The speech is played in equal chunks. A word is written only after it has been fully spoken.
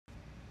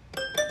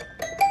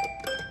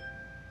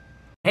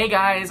Hey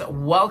guys,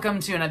 welcome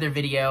to another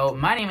video.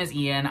 My name is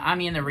Ian, I'm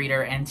Ian the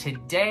Reader, and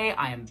today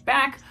I am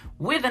back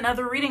with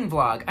another reading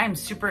vlog. I'm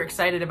super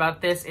excited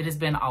about this. It has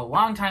been a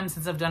long time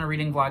since I've done a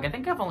reading vlog. I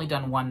think I've only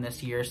done one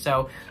this year,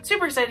 so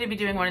super excited to be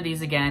doing one of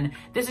these again.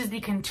 This is the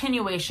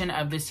continuation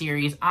of the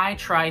series I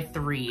Try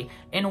 3,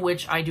 in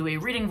which I do a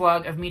reading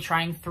vlog of me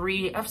trying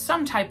 3 of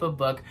some type of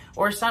book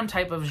or some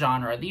type of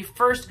genre. The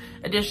first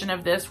edition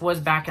of this was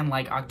back in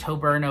like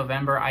October,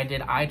 November. I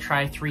did I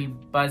Try 3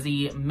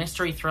 buzzy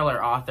mystery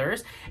thriller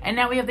authors, and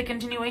now we have the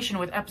continuation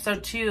with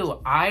episode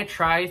 2, I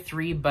Try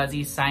 3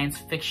 buzzy science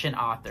fiction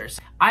authors.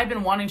 I've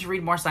been wanting to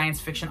read more science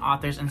fiction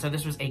authors, and so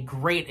this was a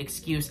great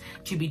excuse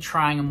to be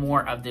trying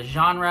more of the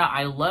genre.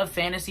 I love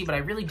fantasy, but I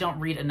really don't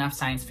read enough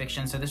science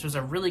fiction, so this was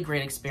a really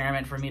great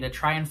experiment for me to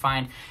try and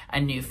find a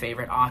new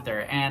favorite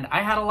author. And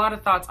I had a lot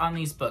of thoughts on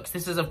these books.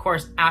 This is, of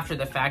course, after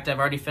the fact. I've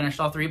already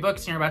finished all 3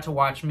 books, and you're about to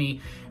watch me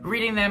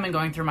reading them and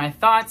going through my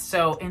thoughts,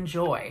 so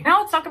enjoy. Now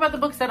let's talk about the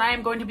books that I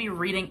am going to be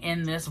reading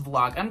in this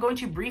vlog. I'm going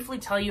to briefly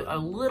tell you a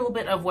little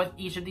bit of what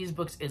each of these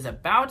books is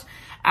about.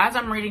 As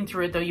I'm reading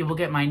through it, though, you will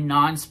get my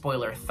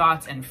non-spoiler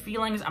thoughts and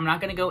feelings. I'm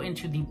not going to go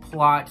into the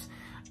plot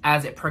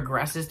as it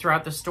progresses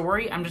throughout the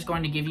story. I'm just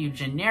going to give you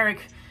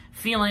generic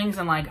feelings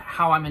and like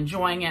how I'm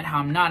enjoying it, how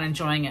I'm not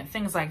enjoying it,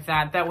 things like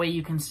that. That way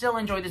you can still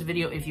enjoy this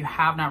video if you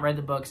have not read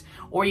the books,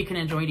 or you can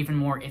enjoy it even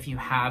more if you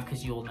have,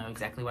 because you'll know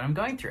exactly what I'm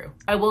going through.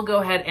 I will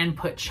go ahead and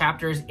put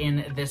chapters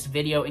in this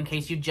video in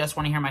case you just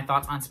want to hear my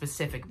thoughts on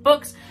specific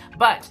books,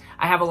 but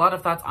I have a lot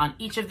of thoughts on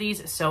each of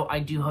these, so I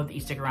do hope that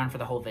you stick around for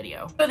the whole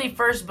video. So the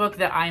first book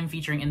that I'm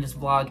featuring in this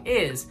vlog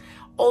is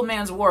Old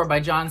Man's War by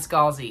John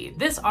Scalzi.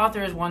 This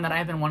author is one that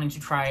I've been wanting to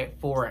try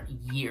for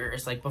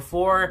years. Like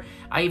before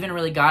I even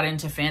really got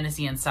into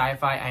fantasy and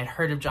sci-fi, I had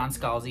heard of John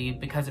Scalzi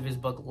because of his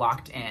book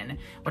Locked In,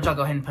 which I'll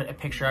go ahead and put a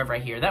picture of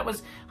right here. That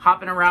was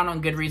hopping around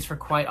on Goodreads for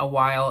quite a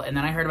while, and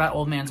then I heard about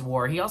Old Man's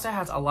War. He also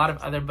has a lot of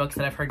other books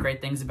that I've heard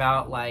great things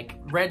about, like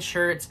Red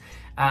Shirts.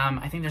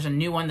 I think there's a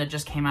new one that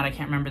just came out I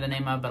can't remember the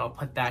name of, but I'll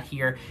put that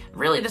here.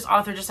 Really, this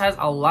author just has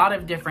a lot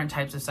of different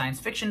types of science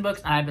fiction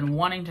books, and I've been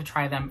wanting to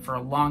try them for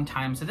a long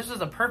time, so this was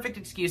a perfect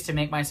excuse to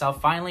make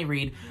myself finally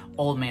read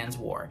Old Man's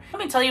War. Let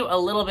me tell you a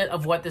little bit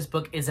of what this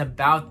book is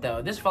about,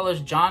 though. This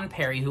follows John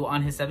Perry, who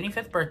on his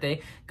 75th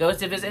birthday goes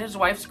to visit his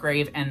wife's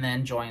grave and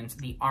then joins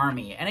the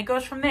army, and it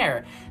goes from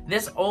there.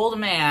 This old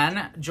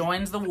man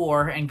joins the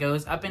war and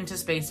goes up into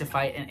space to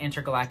fight an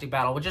intergalactic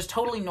battle, which is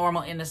totally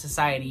normal in the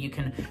society. You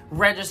can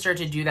register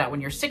to do that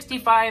when you're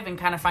 65 and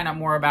kind of find out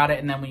more about it,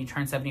 and then when you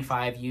turn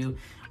 75 you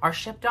are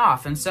shipped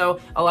off. And so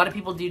a lot of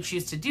people do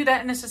choose to do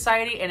that in this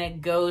society, and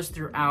it goes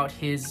throughout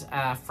his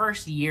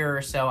first year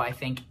or so, I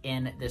think,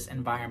 in this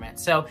environment.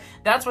 So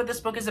that's what this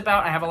book is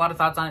about. I have a lot of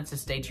thoughts on it, so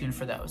stay tuned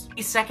for those.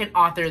 The second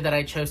author that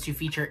I chose to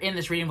feature in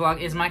this reading vlog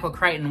is Michael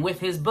Crichton with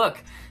his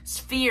book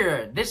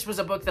Sphere. This was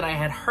a book that I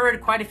had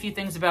heard quite a few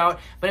things about,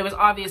 but it was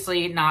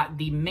obviously not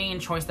the main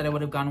choice that I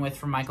would have gone with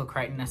for Michael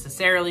Crichton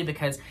necessarily,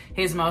 because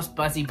his most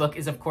buzzy book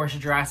is, of course,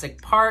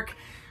 Jurassic Park.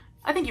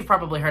 I think you've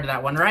probably heard of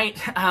that one, right?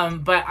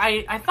 But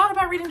I thought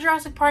about reading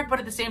Jurassic Park, but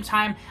at the same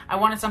time, I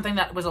wanted something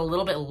that was a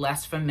little bit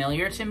less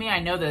familiar to me.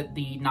 I know that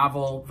the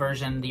novel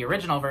version, the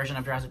original version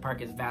of Jurassic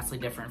Park is vastly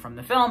different from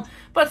the film,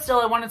 but still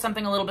I wanted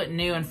something a little bit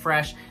new and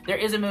fresh. There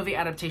is a movie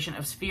adaptation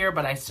of Sphere,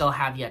 but I still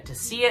have yet to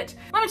see it.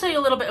 Let me tell you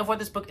a little bit of what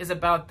this book is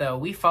about, though.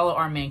 We follow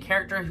our main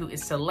character who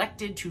is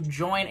selected to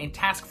join a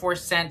task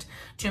force sent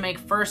to make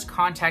first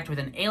contact with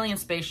an alien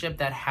spaceship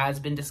that has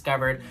been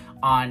discovered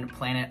on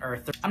planet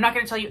Earth. I'm not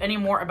going to tell you any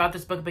more about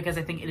this book because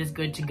I think it is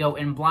good to go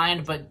in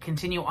blind, but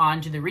continue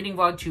on to the reading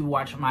vlog to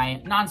watch my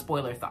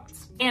non-spoiler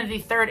thoughts. And the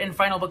third and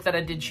final book that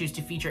I did choose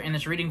to feature in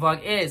this reading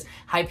vlog is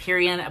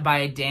Hyperion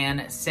by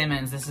Dan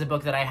Simmons. This is a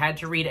book that I had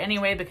to read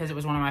anyway because it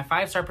was one of my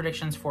 5-star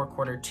predictions for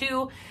quarter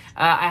 2.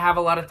 I have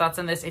a lot of thoughts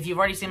on this. If you've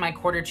already seen my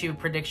quarter 2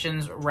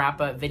 predictions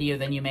wrap-up video,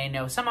 then you may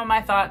know some of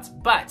my thoughts,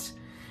 but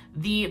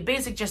the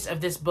basic gist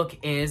of this book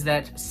is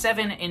that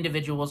 7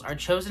 individuals are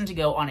chosen to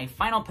go on a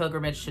final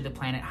pilgrimage to the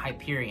planet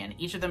Hyperion.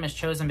 Each of them is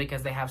chosen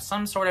because they have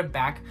some sort of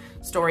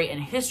backstory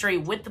and history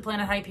with the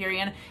planet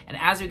Hyperion, and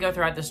as we go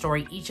throughout the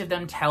story, each of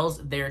them tells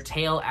their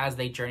tale as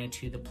they journey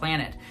to the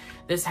planet.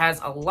 This has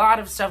a lot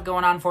of stuff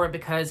going on for it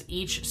because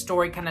each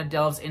story kind of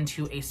delves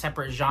into a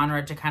separate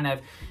genre to kind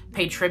of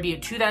pay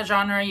tribute to that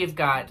genre. You've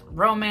got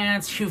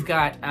romance, you've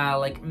got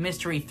like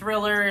mystery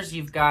thrillers,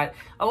 you've got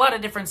a lot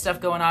of different stuff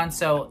going on.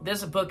 So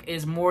this book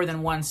is more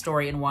than one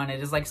story in one. It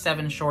is like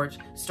 7 short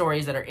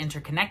stories that are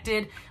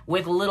interconnected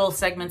with little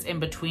segments in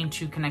between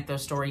to connect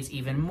those stories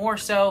even more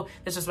so.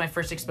 This was my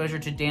first exposure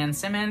to Dan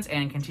Simmons,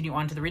 and continue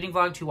on to the reading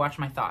vlog to watch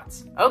my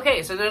thoughts.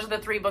 Okay, so those are the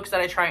 3 books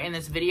that I try in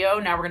this video.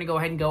 Now we're gonna go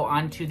ahead and go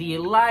on to the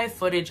live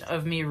footage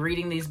of me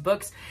reading these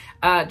books.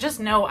 Just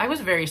know I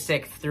was very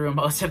sick through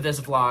most of this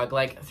vlog.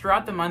 Like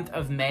throughout the month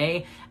of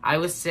May, I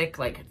was sick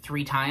like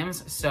 3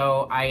 times.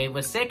 So I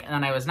was sick, and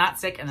then I was not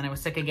sick, and then I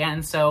was sick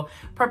again. So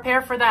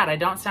prepare for that. I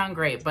don't sound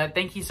great, but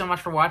thank you so much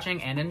for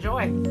watching and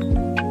enjoy.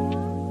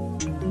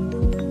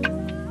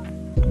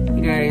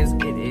 Hey guys,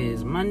 it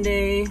is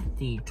Monday,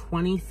 the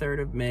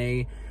 23rd of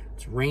May,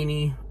 It's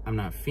rainy, I'm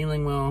not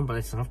feeling well, but I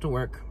still have to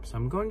work, so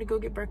I'm going to go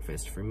get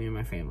breakfast for me and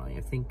my family.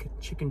 I think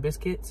chicken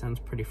biscuit sounds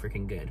pretty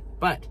freaking good.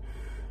 But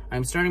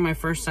I'm starting my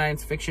first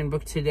science fiction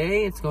book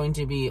today. It's going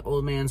to be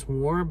Old Man's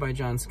War by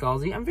Dan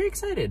Scalzi. I'm very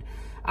excited.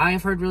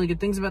 I've heard really good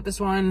things about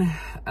this one.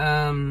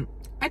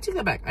 I take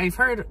that back. I've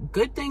heard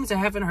good things. I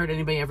haven't heard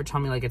anybody ever tell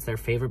me like it's their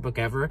favorite book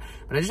ever,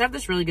 but I just have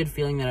this really good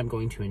feeling that I'm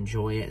going to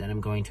enjoy it, that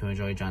I'm going to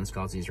enjoy Dan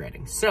Scalzi's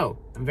writing. So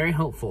I'm very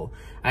hopeful.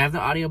 I have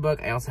the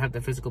audiobook. I also have the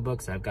physical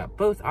book, so I've got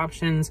both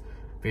options.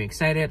 Very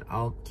excited.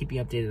 I'll keep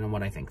you updated on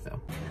what I think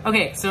though.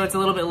 Okay, so it's a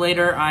little bit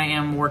later. I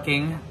am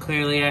working.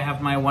 Clearly I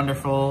have my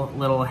wonderful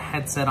little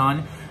headset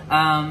on.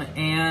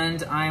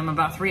 And I'm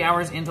about 3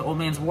 hours into Old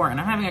Man's War, and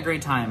I'm having a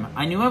great time.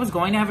 I knew I was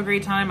going to have a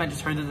great time. I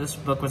just heard that this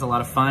book was a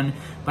lot of fun,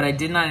 but I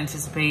did not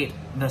anticipate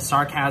the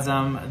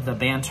sarcasm, the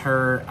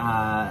banter.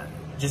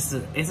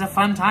 It's a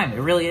fun time. It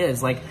really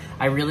is. Like,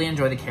 I really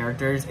enjoy the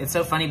characters. It's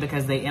so funny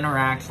because they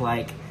interact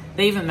like,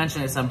 they even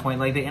mentioned at some point,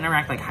 like, they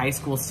interact like high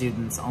school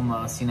students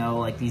almost, you know,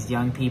 like these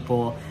young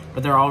people,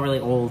 but they're all really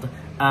old.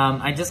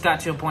 I just got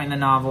to a point in the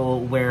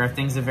novel where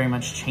things have very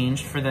much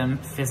changed for them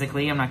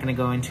physically. I'm not going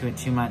to go into it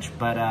too much,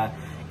 but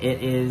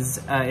it is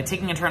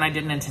taking a turn I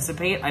didn't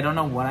anticipate. I don't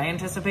know what I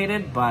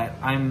anticipated, but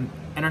I'm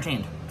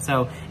entertained.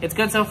 So it's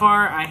good so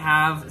far. I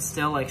have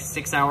still like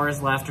 6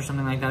 hours left or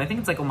something like that. I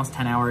think it's like almost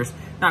 10 hours.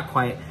 Not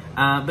quite.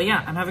 But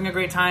yeah, I'm having a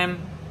great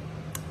time.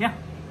 Yeah.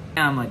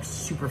 I'm like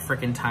super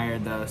freaking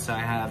tired though, so I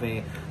have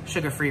a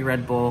sugar-free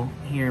Red Bull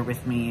here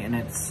with me, and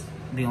it's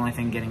the only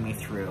thing getting me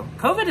through.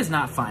 COVID is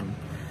not fun.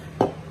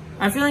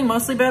 I'm feeling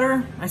mostly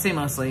better. I say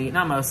mostly,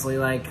 not mostly,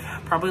 like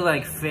probably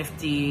like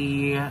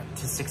 50 to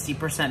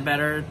 60%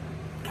 better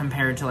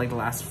compared to like the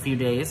last few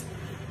days.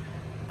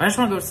 But I just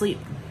want to go to sleep.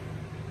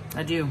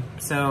 I do.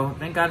 So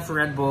thank God for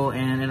Red Bull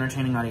and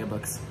entertaining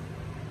audiobooks.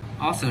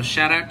 Also,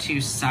 shout out to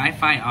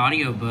Sci-Fi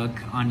audiobook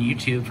on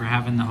YouTube for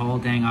having the whole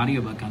dang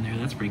audiobook on there.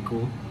 That's pretty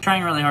cool. I'm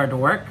trying really hard to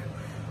work,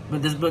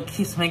 but this book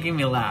keeps making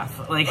me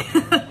laugh. Like,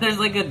 there's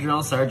like a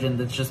drill sergeant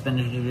that's just been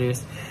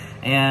introduced,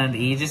 and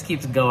he just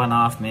keeps going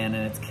off, man,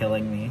 and it's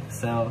killing me.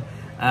 So,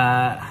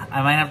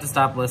 I might have to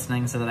stop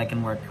listening so that I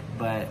can work,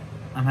 but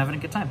I'm having a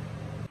good time.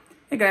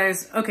 Hey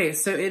guys, okay,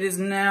 so it is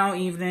now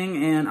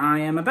evening, and I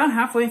am about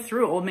halfway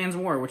through Old Man's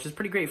War, which is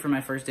pretty great for my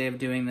first day of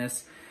doing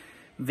this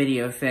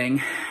video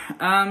thing.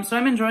 So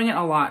I'm enjoying it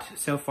a lot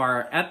so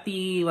far. At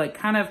the, like,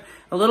 kind of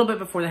a little bit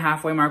before the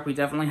halfway mark, we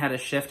definitely had a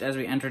shift as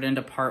we entered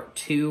into part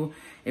 2.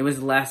 It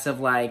was less of,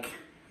 like,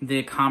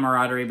 the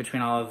camaraderie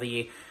between all of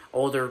the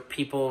older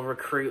people,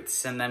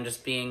 recruits, and them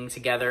just being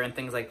together and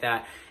things like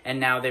that. And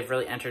now they've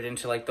really entered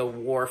into, like, the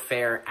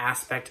warfare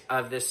aspect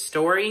of this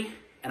story,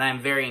 and I'm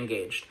very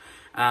engaged.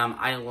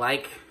 I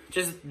like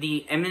just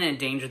the imminent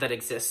danger that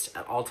exists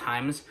at all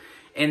times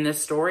in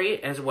this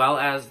story, as well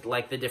as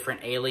like the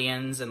different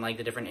aliens and like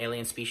the different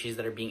alien species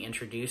that are being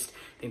introduced.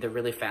 I think they're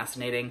really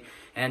fascinating,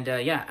 and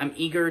yeah, I'm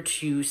eager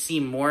to see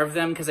more of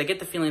them because I get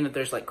the feeling that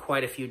there's like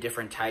quite a few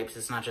different types.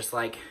 It's not just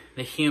like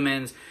the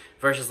humans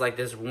versus like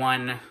this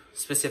one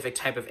specific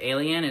type of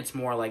alien. It's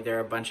more like there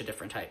are a bunch of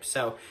different types.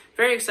 So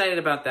very excited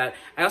about that.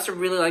 I also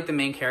really like the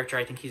main character.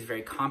 I think he's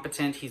very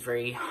competent. He's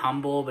very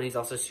humble, but he's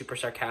also super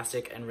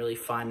sarcastic and really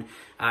fun.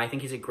 I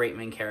think he's a great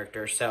main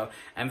character. So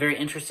I'm very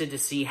interested to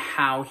see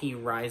how he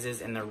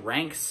rises in the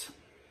ranks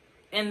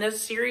in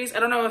this series. I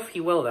don't know if he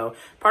will though.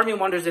 Part of me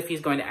wonders if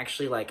he's going to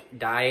actually like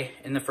die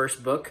in the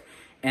first book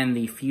and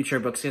the future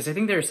books, because I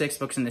think there are 6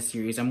 books in this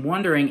series. I'm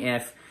wondering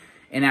if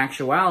in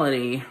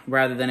actuality,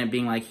 rather than it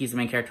being like he's the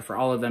main character for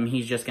all of them,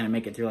 he's just going to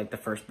make it through like the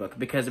first book.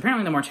 Because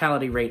apparently the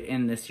mortality rate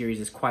in this series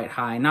is quite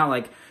high. Not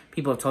like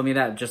people have told me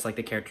that, just like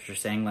the characters are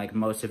saying, like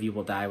most of you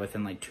will die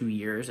within like 2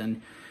 years.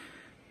 And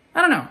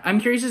I don't know.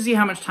 I'm curious to see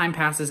how much time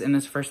passes in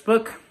this first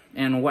book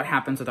and what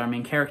happens with our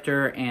main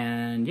character.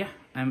 And yeah,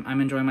 I'm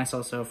enjoying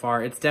myself so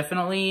far. It's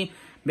definitely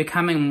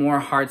becoming more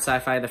hard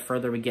sci-fi the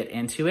further we get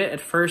into it.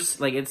 At first,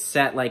 like it's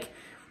set like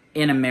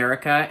in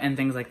America and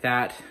things like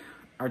that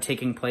are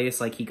taking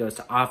place. Like he goes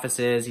to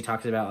offices, he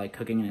talks about like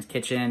cooking in his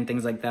kitchen,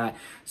 things like that.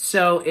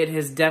 So it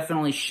has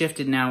definitely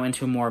shifted now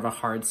into more of a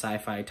hard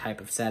sci-fi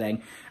type of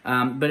setting.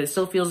 But it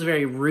still feels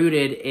very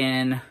rooted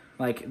in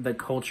like the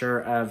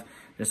culture of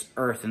this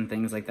Earth and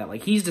things like that.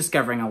 Like he's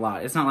discovering a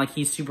lot. It's not like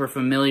he's super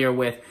familiar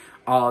with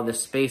all of the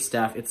space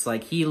stuff. It's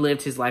like he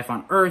lived his life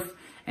on Earth,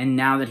 and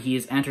now that he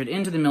has entered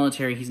into the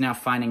military, he's now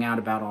finding out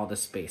about all the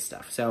space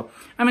stuff. So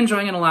I'm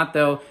enjoying it a lot,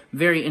 though.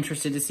 Very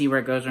interested to see where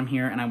it goes from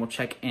here, and I will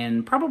check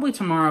in probably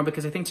tomorrow,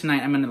 because I think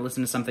tonight I'm going to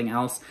listen to something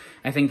else.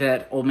 I think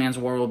that Old Man's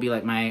War will be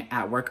like my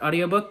at-work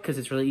audiobook, because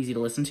it's really easy to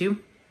listen to.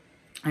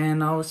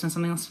 And I'll listen to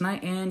something else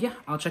tonight, and yeah,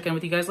 I'll check in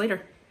with you guys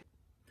later.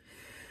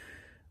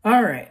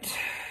 All right,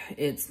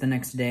 it's the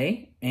next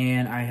day,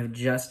 and I have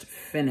just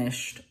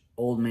finished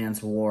Old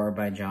Man's War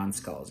by Dan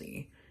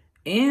Scalzi,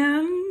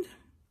 and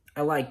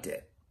I liked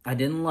it. I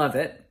didn't love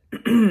it,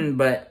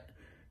 but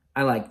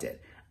I liked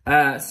it.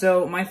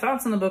 So my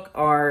thoughts on the book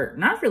are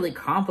not really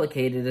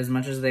complicated as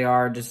much as they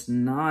are just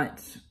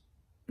not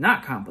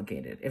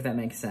complicated, if that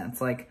makes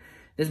sense. Like,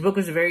 this book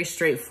was very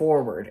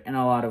straightforward in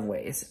a lot of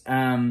ways.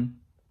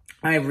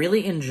 I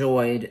really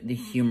enjoyed the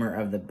humor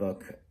of the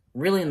book,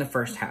 really in the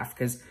first half,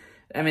 because,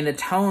 I mean, the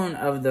tone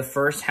of the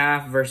first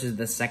half versus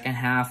the second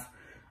half,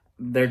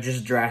 they're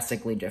just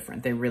drastically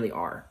different. They really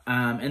are.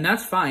 And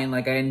that's fine.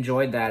 Like, I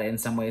enjoyed that in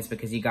some ways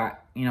because you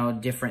got, you know,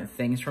 different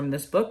things from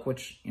this book,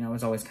 which, you know,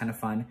 is always kind of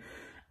fun.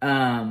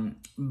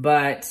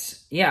 But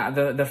yeah,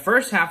 the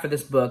first half of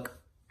this book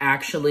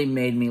actually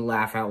made me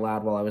laugh out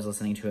loud while I was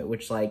listening to it,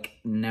 which, like,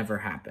 never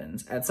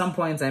happens. At some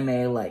points I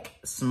may, like,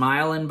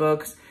 smile in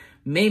books,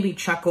 maybe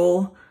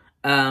chuckle,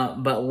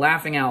 but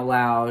laughing out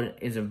loud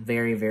is a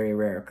very, very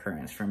rare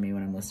occurrence for me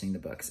when I'm listening to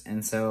books.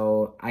 And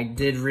so I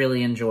did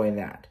really enjoy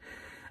that.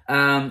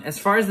 As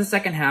far as the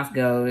second half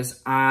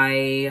goes,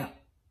 I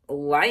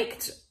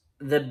liked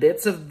the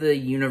bits of the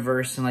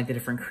universe and, like, the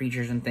different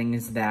creatures and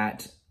things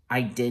that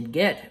I did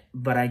get,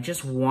 but I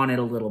just wanted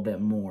a little bit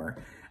more.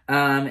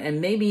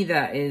 And maybe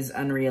that is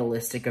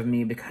unrealistic of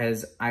me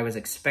because I was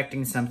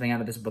expecting something out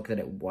of this book that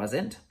it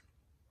wasn't.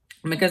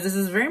 Because this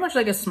is very much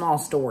like a small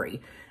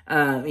story.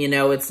 You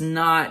know, it's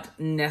not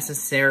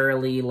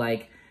necessarily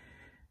like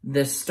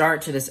the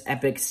start to this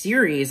epic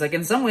series. Like,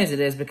 in some ways it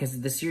is,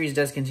 because the series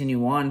does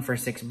continue on for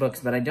 6 books,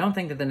 but I don't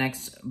think that the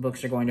next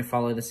books are going to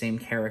follow the same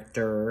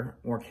character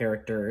or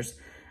characters.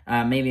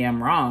 Maybe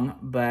I'm wrong,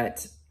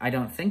 but I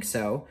don't think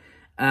so.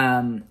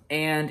 And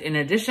in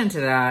addition to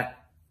that,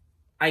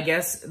 I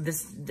guess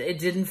it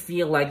didn't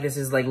feel like this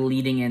is, like,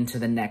 leading into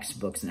the next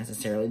books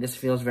necessarily. This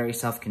feels very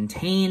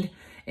self-contained.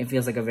 It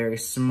feels like a very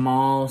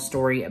small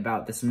story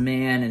about this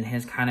man and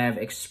his kind of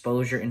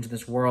exposure into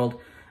this world.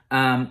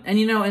 And,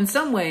 you know, in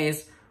some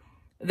ways,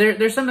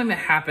 there's something that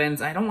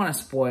happens. I don't want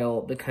to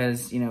spoil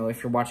because, you know,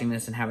 if you're watching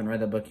this and haven't read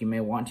the book, you may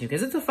want to,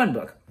 because it's a fun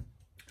book.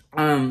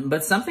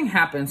 But something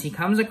happens. He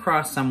comes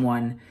across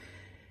someone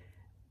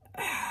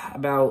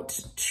about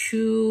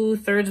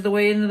 2/3 of the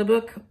way into the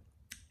book,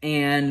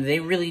 and they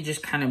really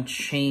just kind of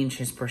change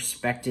his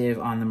perspective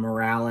on the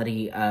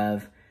morality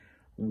of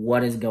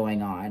what is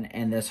going on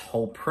in this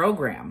whole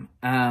program,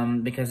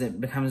 because it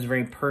becomes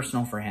very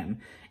personal for him.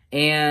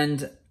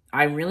 And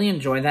I really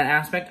enjoy that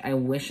aspect. I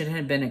wish it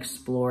had been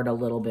explored a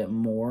little bit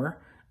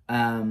more,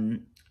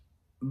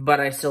 but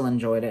I still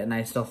enjoyed it, and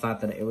I still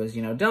thought that it was,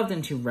 you know, delved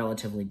into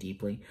relatively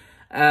deeply.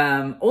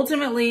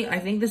 Ultimately, I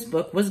think this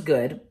book was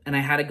good, and I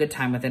had a good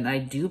time with it, and I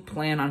do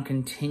plan on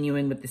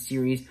continuing with the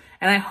series,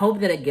 and I hope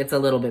that it gets a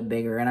little bit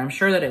bigger, and I'm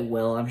sure that it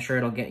will. I'm sure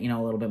it'll get, you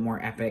know, a little bit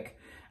more epic,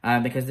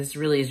 because this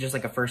really is just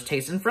like a first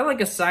taste. And for,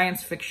 like, a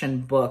science fiction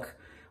book,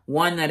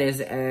 one that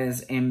is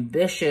as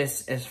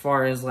ambitious as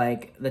far as,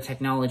 like, the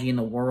technology and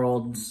the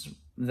worlds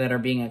that are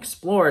being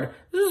explored,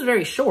 this is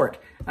very short.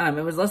 It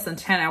was less than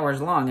 10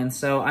 hours long, and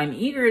so I'm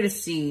eager to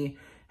see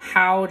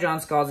how John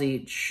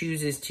Scalzi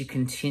chooses to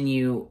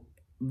continue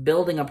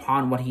building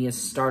upon what he has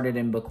started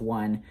in book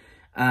 1.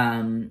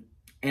 And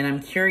I'm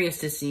curious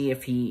to see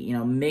if he, you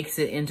know, makes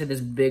it into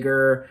this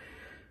bigger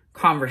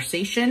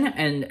conversation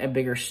and a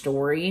bigger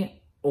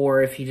story,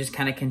 or if he just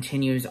kind of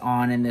continues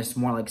on in this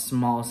more, like,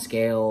 small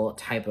scale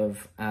type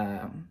of,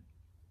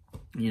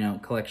 you know,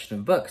 collection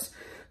of books.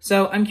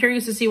 So I'm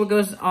curious to see what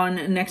goes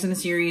on next in the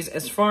series.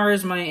 As far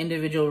as my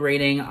individual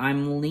rating,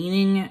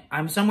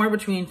 I'm somewhere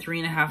between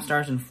 3.5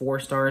 stars and 4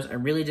 stars. I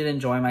really did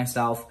enjoy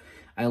myself.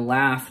 I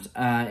laughed.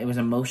 It was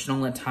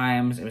emotional at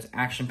times. It was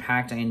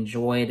action-packed. I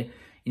enjoyed,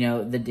 you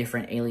know, the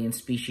different alien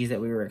species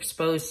that we were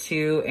exposed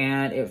to,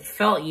 and it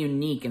felt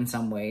unique in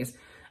some ways.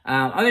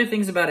 Other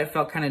things about it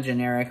felt kind of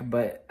generic,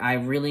 but I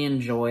really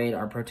enjoyed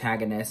our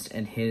protagonist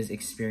and his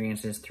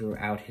experiences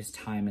throughout his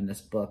time in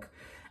this book.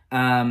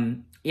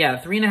 Yeah,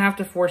 3.5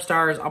 to 4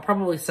 stars. I'll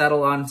probably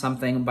settle on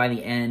something by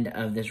the end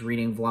of this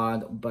reading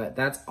vlog, but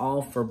that's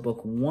all for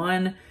book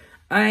 1.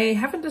 I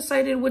haven't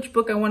decided which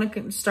book I want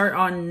to start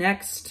on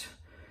next.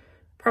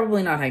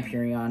 Probably not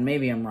Hyperion.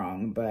 Maybe I'm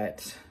wrong,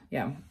 but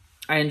yeah.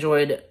 I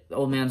enjoyed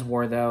Old Man's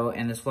War, though,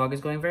 and this vlog is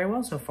going very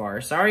well so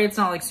far. Sorry it's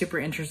not, like, super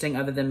interesting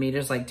other than me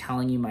just, like,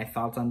 telling you my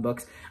thoughts on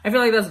books. I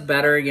feel like that's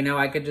better, you know?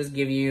 I could just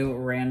give you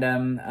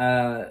random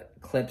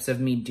clips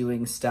of me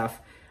doing stuff,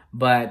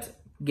 but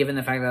given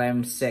the fact that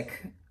I'm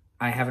sick,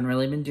 I haven't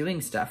really been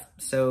doing stuff.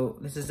 So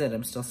this is it.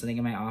 I'm still sitting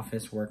in my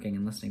office working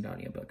and listening to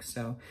audiobooks.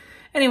 So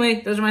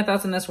anyway, those are my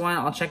thoughts on this one.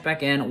 I'll check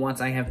back in once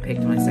I have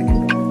picked my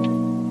second book.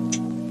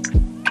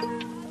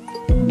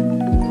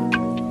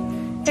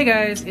 Hey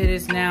guys, it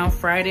is now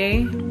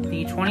Friday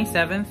the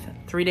 27th,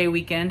 3-day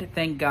weekend,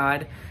 thank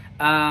God.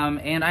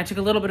 And I took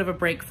a little bit of a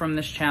break from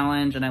this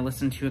challenge and I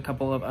listened to a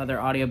couple of other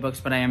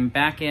audiobooks, but I am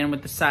back in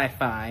with the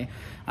Sci-Fi.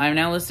 I'm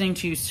now listening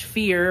to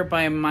Sphere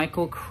by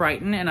Michael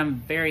Crichton, and I'm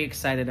very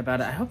excited about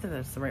it. I hope that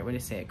that's the right way to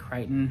say it,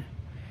 Crichton.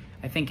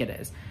 I think it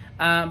is.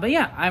 But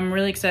yeah, I'm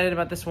really excited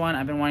about this one.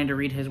 I've been wanting to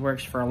read his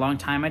works for a long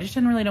time. I just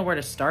didn't really know where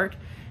to start.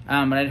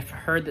 But I've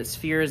heard that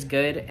Sphere is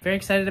good. Very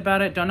excited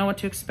about it. Don't know what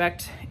to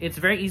expect. It's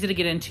very easy to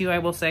get into, I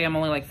will say. I'm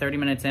only like 30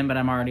 minutes in, but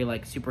I'm already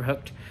like super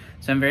hooked.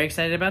 So I'm very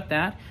excited about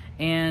that.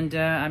 And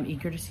I'm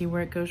eager to see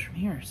where it goes from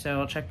here. So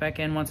I'll check back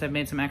in once I've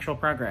made some actual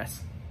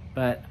progress.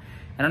 But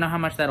I don't know how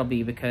much that'll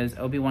be because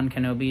Obi-Wan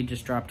Kenobi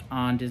just dropped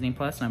on Disney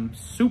Plus, and I'm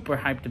super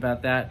hyped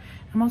about that.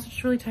 I'm also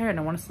just really tired and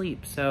I want to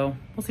sleep, so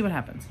we'll see what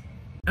happens.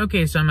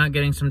 Okay, so I'm out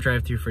getting some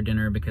drive-thru for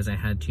dinner because I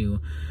had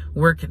to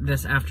work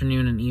this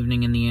afternoon and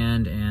evening in the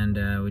end,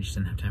 and we just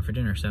didn't have time for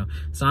dinner, so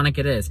Sonic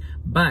it is.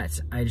 But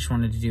I just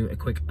wanted to do a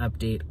quick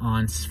update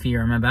on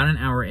Sphere. I'm about an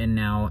hour in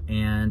now,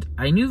 and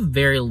I knew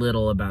very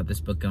little about this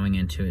book going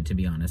into it, to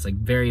be honest. Like,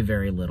 very,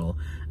 very little.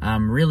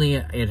 Really,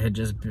 it had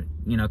just,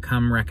 you know,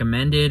 come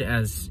recommended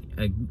as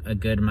a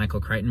good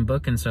Michael Crichton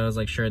book, and so I was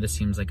like, sure, this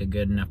seems like a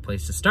good enough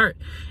place to start.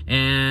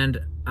 And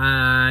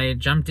I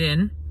jumped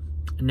in,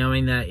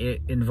 knowing that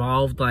it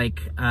involved like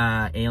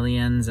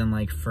aliens and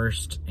like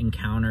first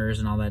encounters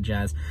and all that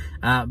jazz.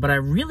 But I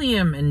really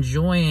am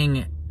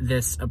enjoying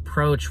this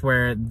approach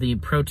where the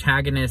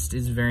protagonist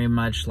is very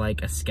much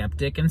like a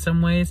skeptic in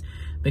some ways,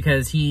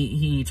 because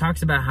he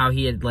talks about how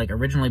he had like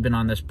originally been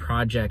on this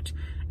project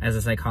as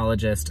a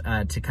psychologist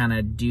to kind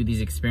of do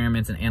these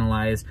experiments and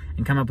analyze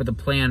and come up with a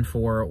plan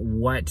for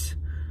what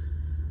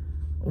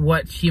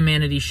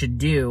humanity should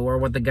do, or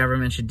what the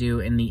government should do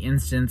in the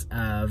instance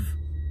of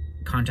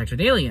contact with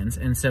aliens.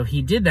 And so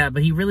he did that,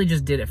 but he really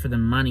just did it for the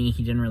money.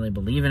 He didn't really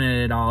believe in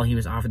it at all. He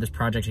was offered this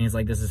project and he's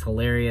like, this is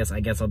hilarious.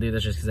 I guess I'll do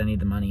this just because I need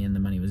the money, and the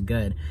money was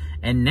good.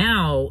 And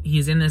now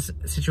he's in this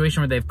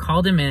situation where they've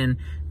called him in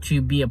to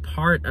be a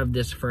part of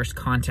this first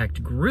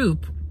contact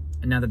group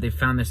now that they've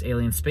found this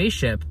alien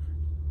spaceship,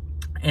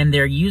 and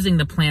they're using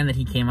the plan that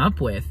he came up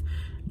with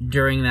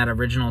during that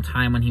original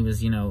time when he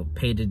was, you know,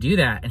 paid to do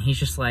that. And he's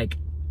just like,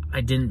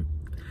 he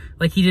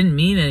didn't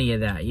mean any of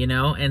that, you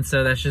know? And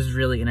so that's just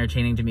really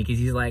entertaining to me, because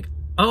he's like,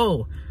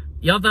 oh,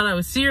 y'all thought I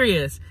was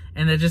serious.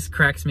 And that just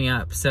cracks me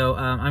up. So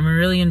I'm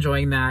really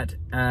enjoying that.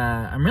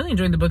 I'm really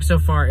enjoying the book so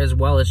far as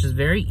well. It's just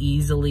very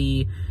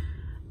easily,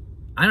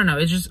 I don't know,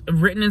 it's just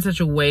written in such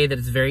a way that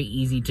it's very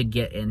easy to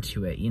get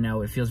into it. You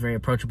know, it feels very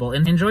approachable.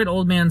 And I enjoyed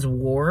Old Man's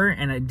War,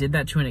 and I did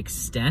that to an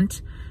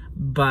extent.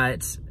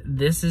 But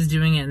this is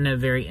doing it in a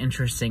very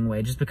interesting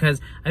way, just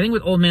because I think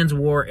with Old Man's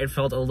War, it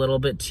felt a little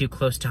bit too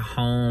close to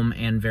home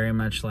and very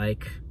much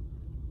like,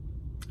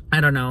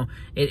 I don't know,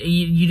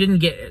 you didn't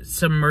get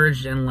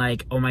submerged in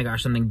like, oh my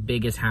gosh, something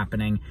big is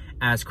happening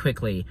as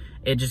quickly.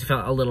 It just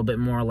felt a little bit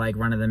more like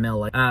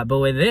run-of-the-mill. But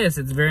with this,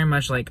 it's very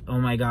much like, oh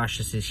my gosh,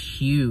 this is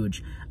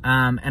huge.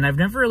 And I've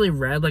never really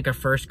read like a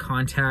First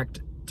Contact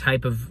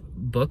type of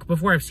book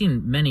before. I've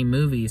seen many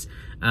movies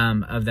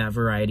of that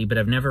variety, but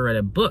I've never read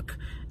a book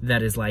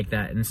that is like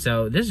that. And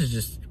so this is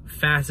just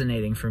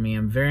fascinating for me.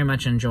 I'm very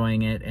much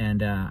enjoying it,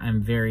 and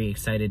I'm very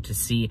excited to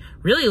see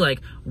really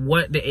like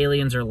what the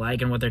aliens are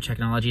like and what their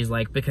technology is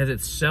like, because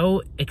it's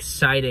so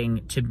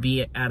exciting to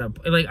be at a,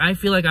 like, I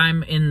feel like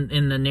I'm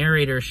in the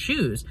narrator's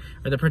shoes,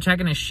 or the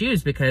protagonist's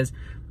shoes, because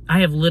I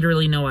have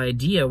literally no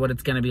idea what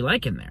it's going to be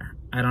like in there.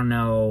 I don't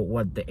know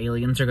what the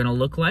aliens are going to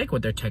look like,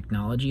 what their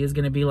technology is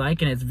going to be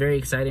like, and it's very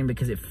exciting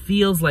because it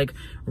feels like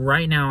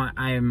right now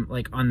I'm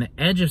like on the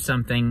edge of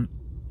something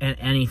and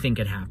anything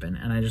could happen,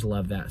 and I just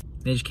love that.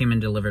 They just came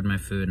and delivered my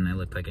food, and I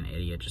looked like an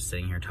idiot just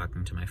sitting here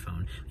talking to my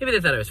phone. Maybe they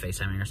thought I was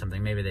FaceTiming or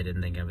something. Maybe they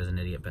didn't think I was an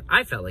idiot, but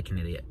I felt like an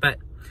idiot. But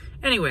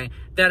anyway,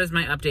 that is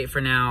my update for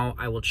now.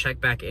 I will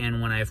check back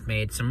in when I've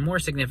made some more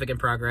significant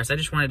progress. I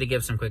just wanted to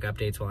give some quick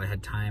updates while I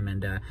had time,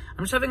 and I'm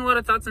just having a lot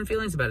of thoughts and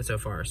feelings about it so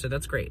far, so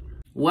that's great.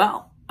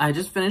 Well, I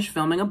just finished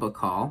filming a book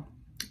haul.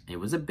 It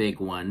was a big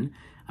one.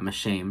 I'm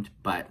ashamed,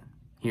 but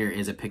here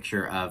is a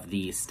picture of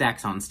the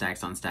stacks on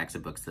stacks on stacks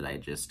of books that I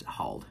just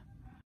hauled.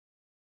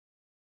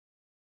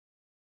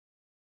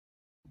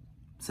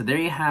 So there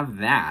you have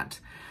that.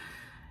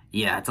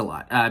 Yeah, it's a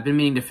lot. I've been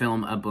meaning to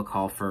film a book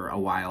haul for a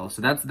while,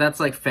 so that's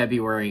like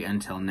February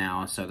until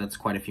now, so that's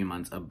quite a few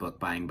months of book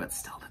buying, but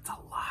still, that's a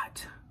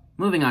lot.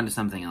 Moving on to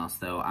something else,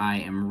 though, I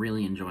am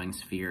really enjoying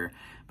Sphere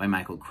by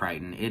Michael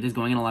Crichton. It is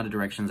going in a lot of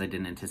directions I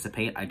didn't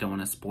anticipate. I don't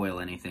want to spoil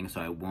anything,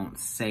 so I won't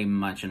say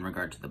much in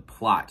regard to the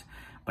plot,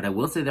 but I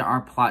will say there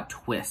are plot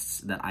twists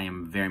that I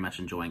am very much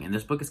enjoying, and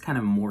this book is kind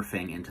of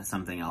morphing into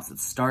something else. It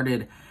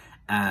started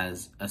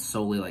as a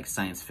solely like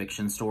science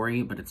fiction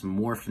story, but it's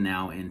morphed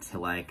now into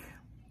like,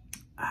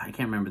 I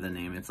can't remember the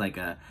name. It's like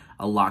a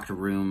locked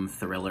room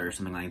thriller or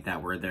something like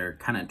that, where they're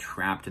kind of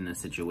trapped in this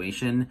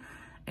situation,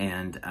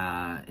 and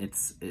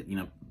you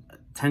know,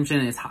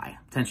 tension is high.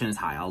 Tension is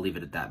high. I'll leave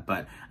it at that.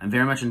 But I'm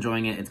very much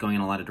enjoying it. It's going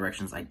in a lot of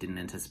directions I didn't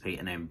anticipate,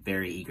 and I'm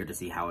very eager to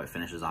see how it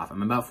finishes off.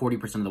 I'm about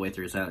 40% of the way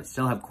through, so I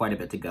still have quite a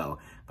bit to go,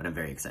 but I'm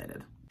very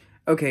excited.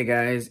 Okay,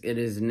 guys, it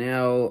is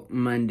now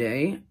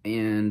Monday,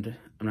 and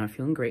I'm not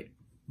feeling great,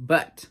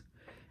 but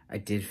I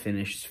did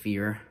finish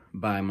Sphere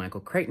by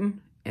Michael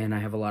Crichton, and I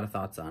have a lot of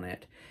thoughts on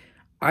it.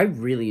 I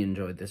really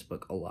enjoyed this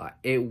book a lot.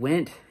 It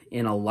went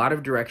in a lot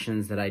of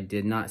directions that I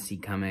did not see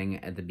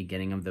coming at the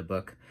beginning of the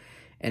book,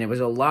 and it was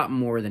a lot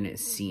more than it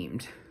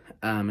seemed.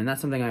 And that's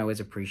something I always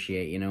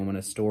appreciate, you know, when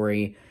a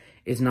story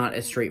is not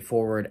as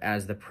straightforward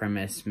as the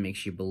premise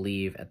makes you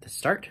believe at the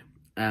start.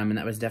 And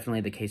that was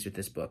definitely the case with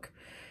this book.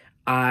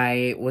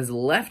 I was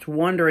left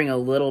wondering a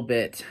little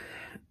bit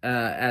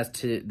as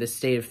to the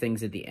state of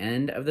things at the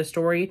end of the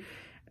story.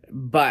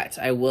 But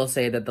I will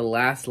say that the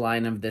last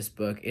line of this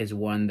book is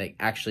one that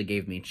actually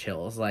gave me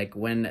chills. Like,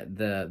 when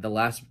the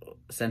last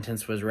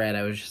sentence was read,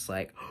 I was just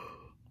like,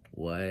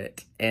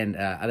 what? And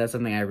that's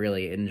something I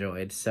really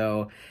enjoyed.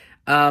 So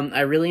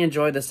I really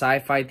enjoyed the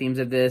sci-fi themes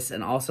of this,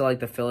 and also like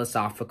the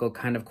philosophical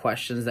kind of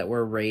questions that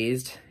were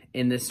raised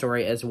in this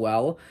story as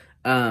well.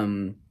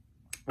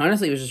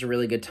 Honestly, it was just a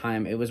really good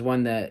time. It was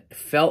one that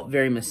felt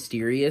very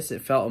mysterious.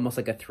 It felt almost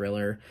like a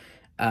thriller.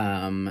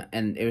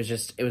 And it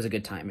was a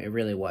good time. It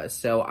really was.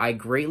 So I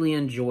greatly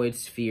enjoyed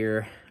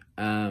Sphere.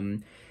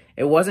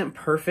 It wasn't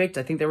perfect.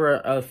 I think there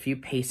were a few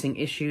pacing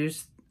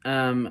issues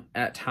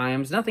at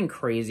times. Nothing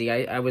crazy.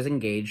 I was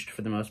engaged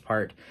for the most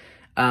part.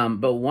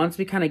 But once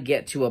we kind of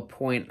get to a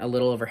point a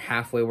little over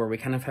halfway where we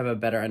kind of have a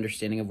better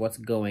understanding of what's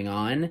going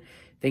on,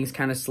 things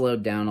kind of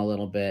slowed down a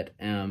little bit,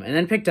 and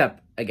then picked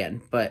up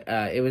again. But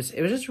it was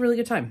just a really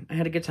good time. I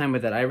had a good time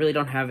with it. I really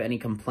don't have any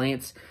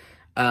complaints.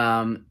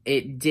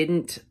 It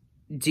didn't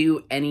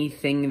do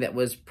anything that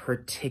was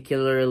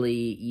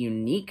particularly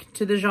unique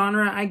to the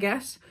genre, I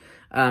guess.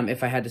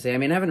 If I had to say. I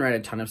mean, I haven't read a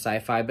ton of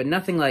sci-fi, but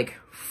nothing like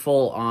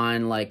full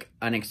on, like,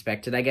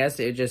 unexpected, I guess.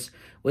 It just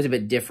was a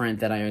bit different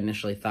than I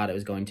initially thought it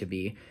was going to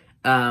be.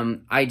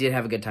 I did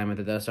have a good time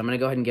with it, though, so I'm going to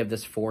go ahead and give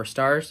this 4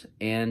 stars.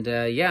 And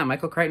yeah,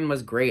 Michael Crichton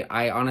was great.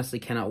 I honestly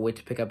cannot wait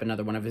to pick up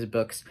another one of his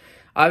books.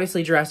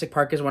 Obviously, Jurassic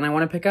Park is one I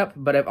want to pick up,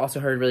 but I've also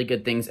heard really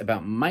good things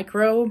about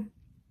Micro.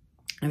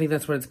 I think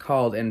that's what it's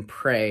called, and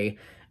Prey.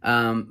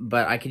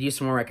 But I could use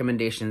some more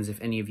recommendations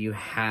if any of you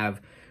have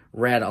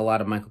read a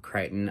lot of Michael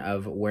Crichton,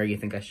 of where you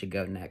think I should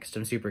go next.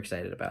 I'm super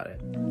excited about it.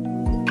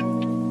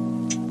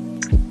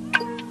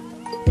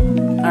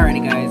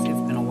 Alrighty guys,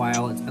 it's been a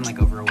while. It's been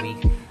like over a week.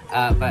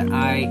 But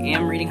I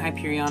am reading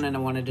Hyperion, and I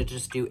wanted to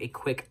just do a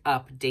quick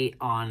update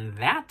on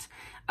that.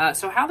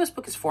 So how this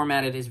book is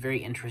formatted is very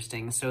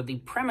interesting. So the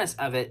premise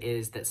of it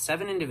is that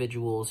 7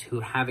 individuals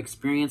who have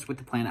experience with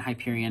the planet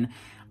Hyperion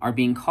are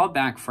being called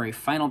back for a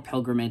final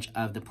pilgrimage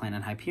of the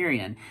planet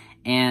Hyperion.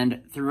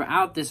 And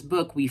throughout this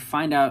book, we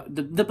find out,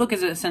 the book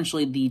is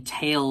essentially the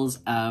tales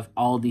of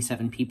all of these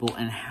 7 people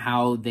and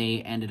how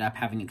they ended up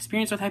having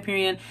experience with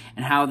Hyperion,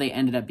 and how they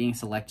ended up being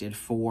selected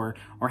for,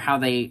 or how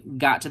they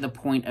got to the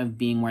point of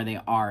being where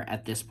they are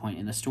at this point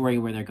in the story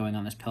where they're going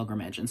on this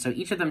pilgrimage. And so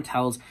each of them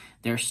tells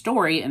their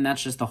story, and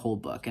that's just the whole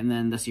book. And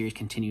then the series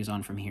continues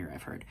on from here,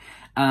 I've heard.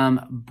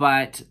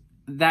 But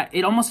that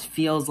it almost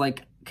feels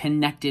like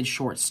connected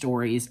short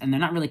stories, and they're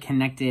not really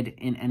connected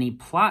in any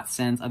plot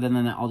sense other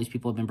than that all these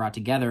people have been brought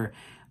together,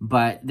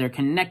 but they're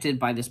connected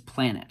by this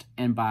planet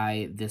and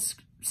by this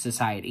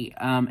society.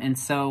 And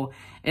so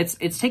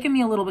it's taken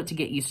me a little bit to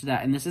get used to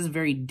that, and this is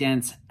very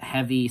dense,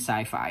 heavy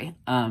sci-fi,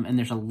 and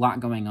there's a lot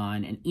going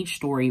on, and each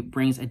story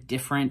brings a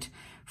different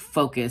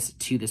focus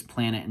to this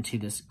planet and to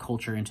this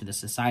culture and to this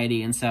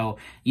society. And so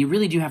you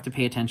really do have to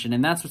pay attention,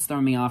 and that's what's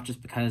throwing me off,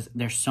 just because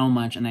there's so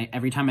much, and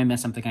every time I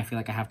miss something I feel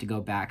like I have to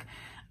go back.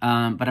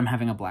 But I'm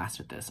having a blast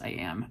with this. I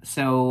am.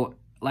 So,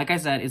 like I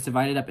said, it's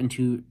divided up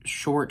into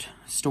short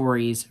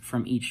stories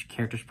from each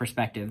character's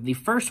perspective. The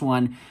first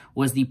one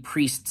was the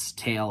Priest's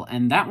Tale,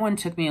 and that one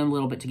took me a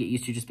little bit to get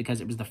used to just because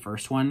it was the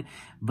first one,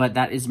 but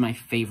that is my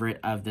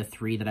favorite of the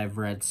 3 that I've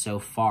read so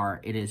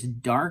far. It is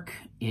dark,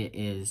 it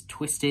is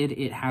twisted,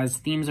 it has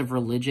themes of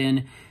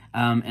religion,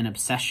 and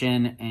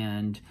obsession,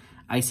 and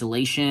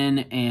isolation,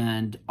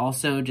 and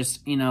also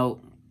just, you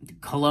know,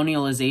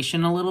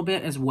 colonialization a little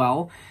bit as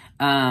well.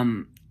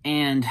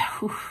 And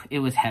whew, it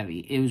was heavy.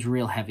 It was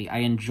real heavy. I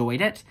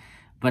enjoyed it,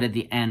 but at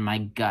the end, my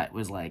gut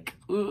was like,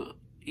 ugh,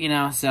 you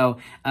know, so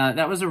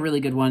that was a really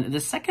good one.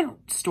 The second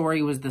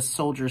story was The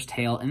Soldier's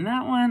Tale, and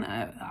that one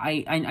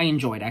I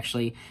enjoyed,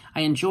 actually.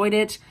 I enjoyed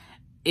it.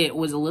 It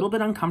was a little bit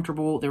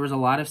uncomfortable. There was a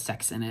lot of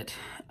sex in it,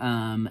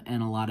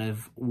 and a lot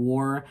of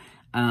war.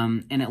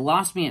 And it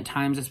lost me at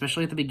times,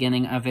 especially at the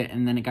beginning of it,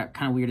 and then it got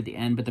kind of weird at the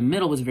end, but the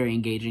middle was very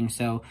engaging,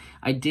 so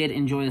I did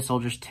enjoy The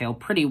Soldier's Tale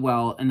pretty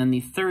well. And then the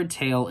third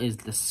tale is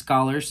The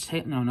Scholar's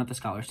Tale. No, not The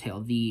Scholar's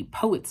Tale, The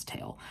Poet's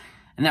Tale.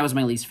 And that was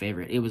my least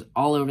favorite. It was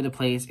all over the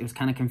place. It was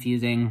kind of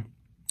confusing.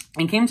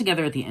 It came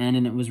together at the end,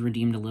 and it was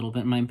redeemed a little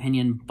bit, in my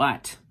opinion,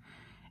 but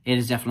it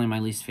is definitely my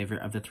least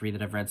favorite of the 3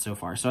 that I've read so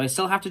far. So I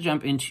still have to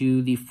jump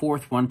into the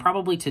 4th one,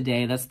 probably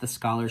today. That's The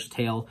Scholar's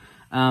Tale.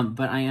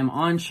 But I am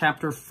on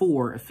chapter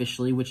 4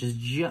 officially, which is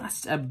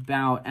just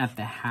about at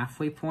the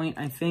halfway point,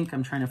 I think.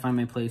 I'm trying to find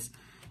my place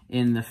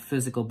in the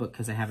physical book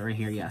because I have it right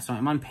here. Yeah, so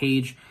I'm on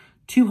page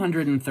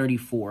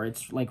 234.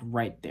 It's like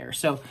right there.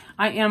 So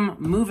I am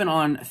moving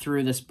on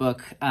through this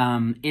book.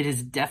 It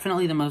is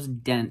definitely the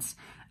most dense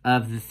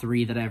of the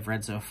 3 that I've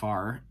read so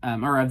far,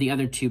 or of the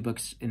other 2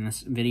 books in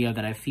this video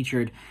that I've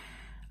featured.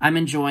 I'm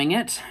enjoying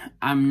it.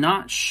 I'm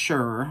not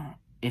sure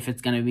if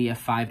it's going to be a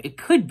 5. It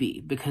could be,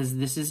 because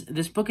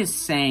this book is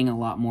saying a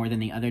lot more than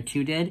the other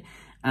 2 did,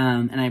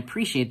 and I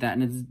appreciate that,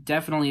 and it's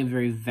definitely a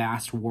very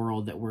vast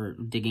world that we're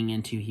digging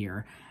into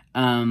here.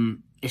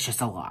 it's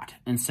just a lot.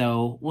 And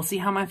so we'll see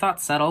how my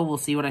thoughts settle. We'll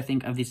see what I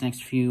think of these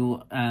next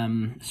few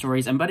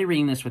stories. I'm buddy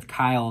reading this with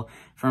Kyle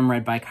from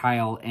Read by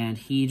Kyle, and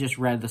he just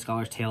read The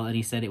Scholar's Tale, and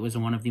he said it was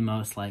one of the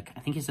most, like, I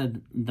think he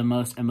said the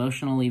most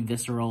emotionally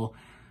visceral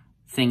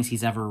things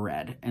he's ever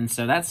read. And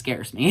so that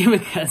scares me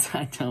because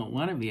I don't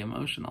want to be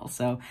emotional.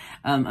 So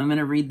I'm going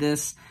to read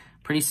this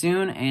pretty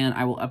soon, and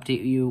I will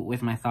update you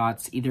with my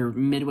thoughts either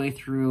midway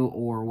through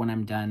or when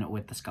I'm done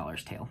with The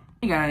Scholar's Tale.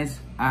 Hey guys,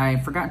 I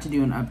forgot to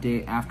do an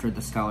update after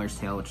The Scholar's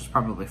Tale, which is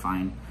probably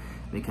fine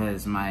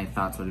because my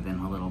thoughts would have been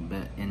a little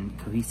bit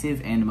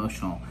incohesive and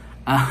emotional.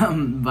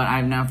 But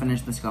I've now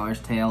finished The Scholar's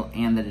Tale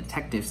and The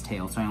Detective's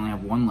Tale, so I only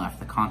have one left,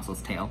 The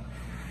Consul's Tale.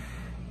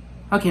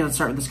 Okay, let's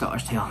start with The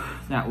Scholar's Tale.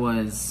 That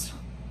was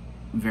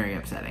very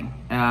upsetting.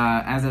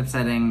 As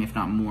upsetting, if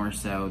not more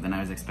so, than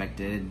I was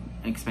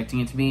expecting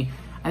it to be.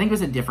 I think it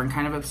was a different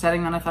kind of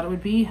upsetting than I thought it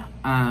would be.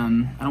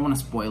 I don't want to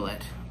spoil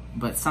it,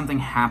 but something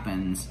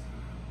happens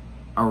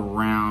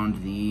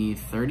around the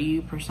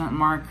 30%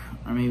 mark,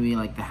 or maybe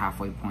like the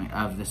halfway point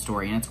of the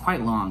story, and it's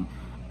quite long.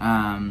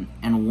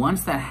 And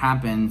once that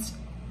happens,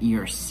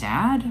 you're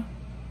sad,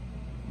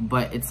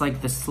 but it's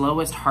like the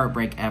slowest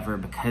heartbreak ever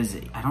because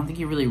I don't think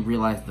you really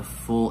realize the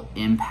full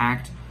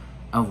impact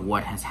of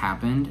what has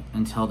happened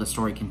until the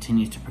story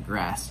continues to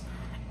progress.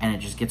 And it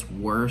just gets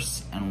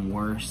worse and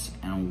worse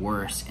and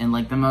worse in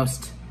like the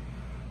most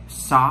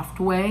soft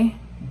way,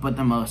 but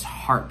the most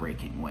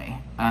heartbreaking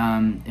way,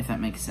 if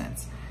that makes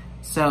sense.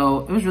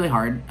 So it was really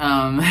hard.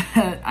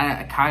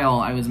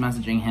 Kyle, I was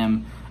messaging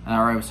him,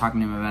 or I was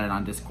talking to him about it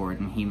on Discord,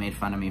 and he made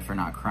fun of me for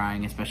not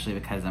crying, especially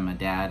because I'm a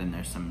dad and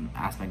there's some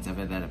aspects of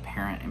it that a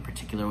parent in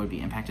particular would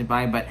be impacted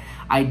by. But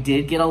I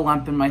did get a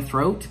lump in my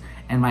throat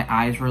and my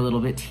eyes were a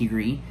little bit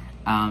teary.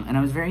 And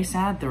I was very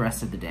sad the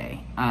rest of the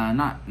day.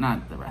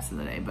 Not the rest of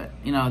the day, but,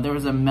 you know, there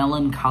was a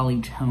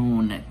melancholy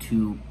tone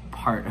to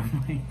part of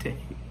my day.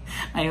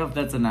 I hope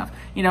that's enough.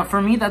 You know,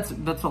 for me, that's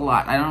a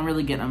lot. I don't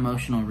really get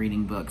emotional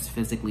reading books,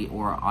 physically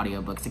or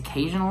audiobooks.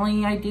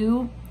 Occasionally I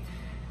do,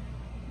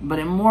 but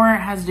it more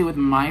has to do with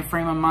my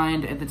frame of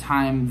mind at the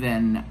time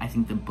than I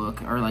think the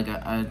book, or like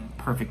a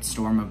perfect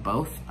storm of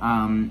both.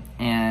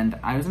 And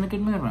I was in a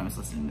good mood when I was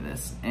listening to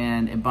this,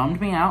 and it bummed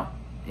me out.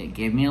 It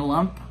gave me a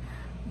lump,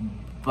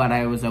 but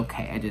I was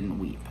okay. I didn't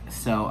weep.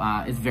 So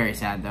it's very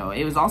sad though.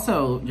 It was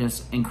also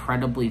just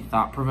incredibly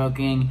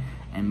thought-provoking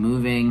and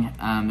moving.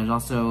 There's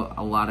also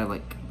a lot of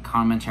like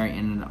commentary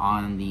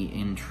on the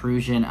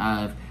intrusion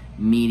of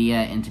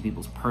media into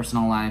people's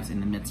personal lives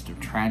in the midst of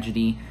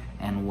tragedy,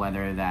 and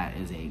whether that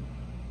is a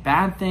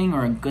bad thing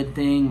or a good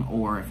thing,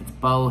 or if it's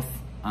both.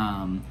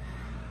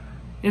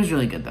 It was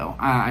really good though.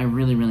 I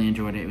really, really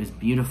enjoyed it. It was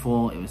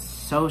beautiful. It was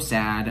so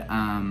sad.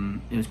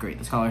 It was great.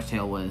 The Scholar's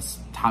Tale was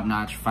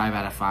top-notch, 5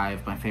 out of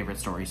 5, my favorite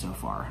story so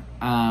far.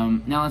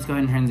 Now let's go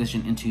ahead and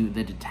transition into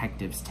The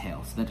Detective's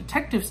Tale. So The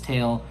Detective's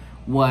Tale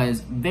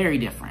was very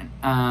different.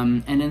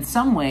 And in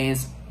some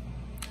ways,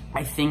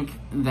 I think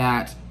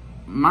that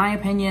my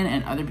opinion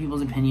and other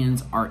people's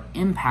opinions are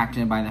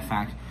impacted by the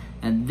fact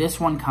that this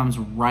one comes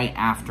right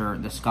after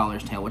The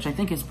Scholar's Tale, which I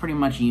think is pretty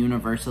much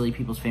universally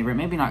people's favorite.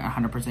 Maybe not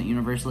 100%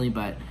 universally,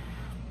 but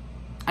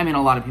I mean,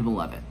 a lot of people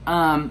love it.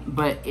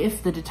 But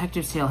if The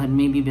Detective's Tale had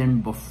maybe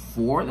been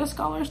before The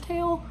Scholar's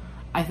Tale,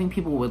 I think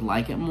people would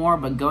like it more.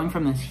 But going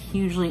from this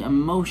hugely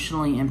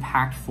emotionally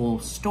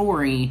impactful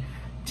story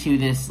to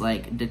this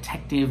like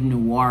detective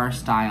noir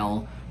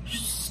style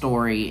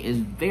story is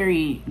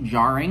very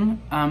jarring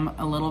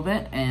a little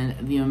bit,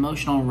 and the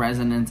emotional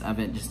resonance of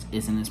it just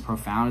isn't as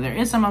profound. There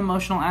is some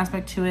emotional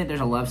aspect to it.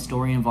 There's a love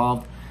story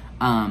involved,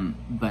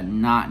 but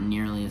not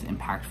nearly as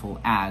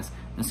impactful as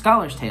The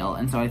Scholar's Tale,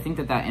 and so I think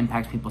that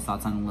impacts people's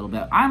thoughts on it a little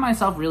bit. I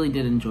myself really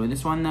did enjoy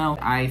this one though.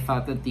 I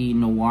thought that the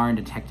noir and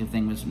detective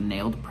thing was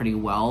nailed pretty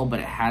well, but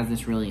it has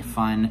this really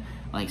fun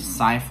like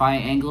sci-fi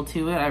angle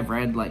to it. I've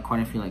read like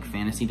quite a few like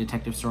fantasy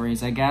detective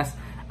stories, I guess.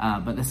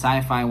 But the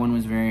sci-fi one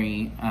was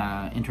very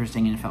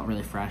interesting and it felt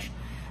really fresh.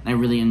 And I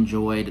really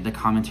enjoyed the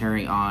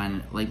commentary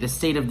on like the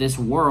state of this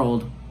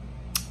world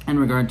in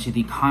regard to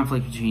the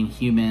conflict between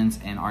humans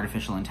and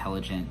artificial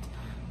intelligence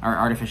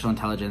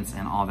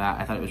and all that.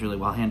 I thought it was really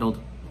well handled.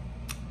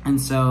 And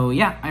so,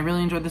 yeah, I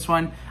really enjoyed this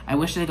one. I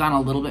wish it had gone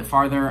a little bit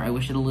farther. I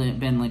wish it had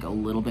been like a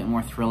little bit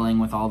more thrilling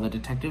with all the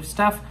detective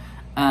stuff.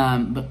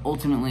 But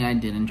ultimately I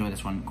did enjoy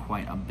this one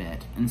quite a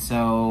bit. And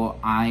so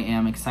I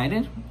am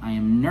excited. I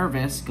am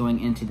nervous going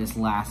into this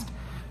last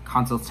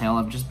Consul's Tale.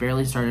 I've just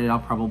barely started. I'll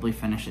probably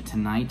finish it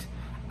tonight.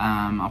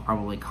 I'll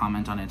probably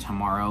comment on it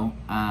tomorrow.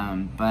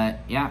 But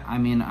yeah, I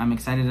mean, I'm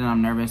excited and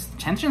I'm nervous.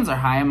 Tensions are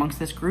high amongst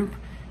this group,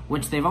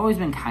 which they've always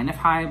been kind of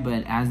high,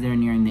 but as they're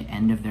nearing the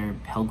end of their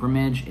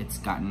pilgrimage, it's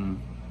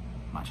gotten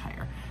much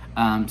higher.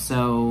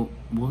 So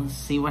we'll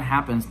see what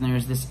happens.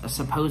 There's this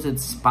supposed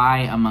spy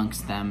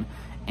amongst them,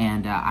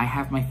 and I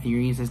have my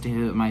theories as to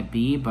who it might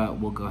be, but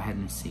we'll go ahead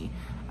and see.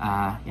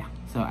 Yeah,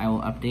 so I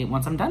will update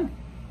once I'm done.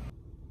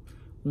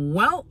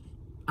 Well,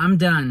 I'm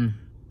done.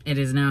 It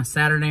is now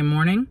Saturday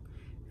morning.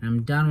 and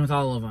I'm done with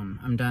all of them.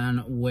 I'm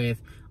done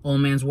with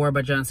Old Man's War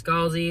by John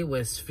Scalzi,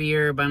 with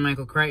Sphere by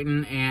Michael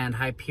Crichton, and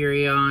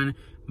Hyperion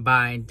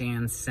by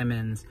Dan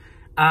Simmons.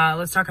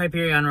 Let's talk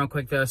Hyperion real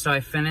quick, though. So I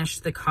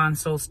finished The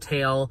Consul's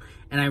Tale,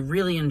 and I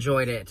really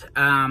enjoyed it.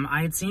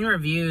 I had seen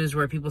reviews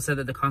where people said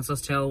that The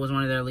Consul's Tale was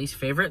one of their least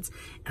favorites,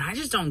 and I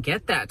just don't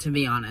get that, to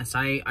be honest.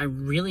 I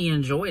really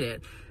enjoyed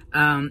it.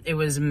 It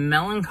was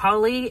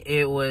melancholy,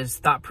 it was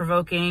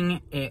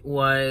thought-provoking, it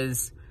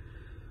was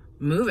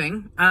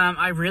moving.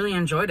 I really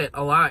enjoyed it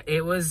a lot.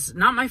 It was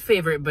not my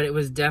favorite, but it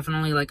was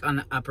definitely, like, on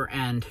the upper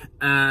end.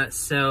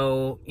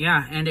 So,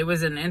 yeah, and it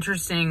was an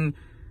interesting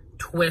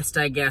twist,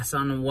 I guess,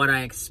 on what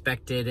I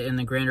expected in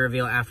the grand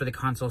reveal after The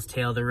Consul's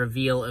Tale, the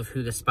reveal of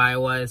who the spy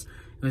was.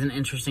 It was an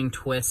interesting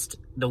twist,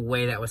 the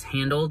way that was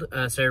handled,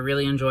 so I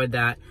really enjoyed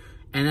that.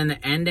 And then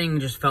the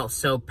ending just felt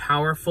so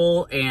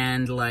powerful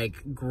and,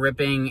 like,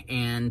 gripping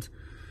and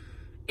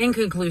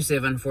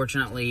inconclusive,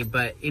 unfortunately,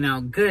 but, you know,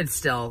 good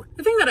still.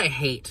 The thing that I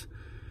hate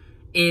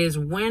is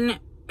when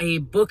a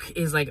book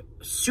is, like,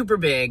 super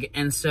big,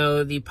 and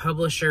so the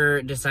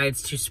publisher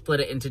decides to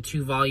split it into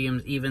 2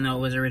 volumes, even though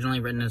it was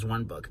originally written as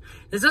 1 book.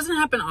 This doesn't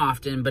happen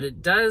often, but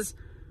it does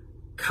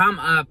come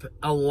up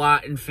a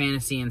lot in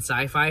fantasy and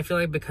sci-fi, I feel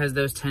like, because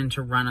those tend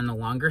to run on the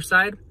longer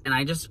side, and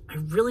I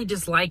really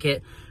dislike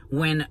it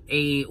when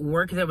a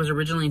work that was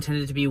originally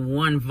intended to be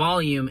 1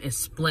 volume is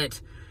split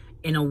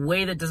in a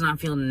way that does not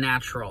feel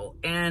natural.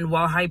 And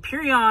while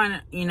Hyperion,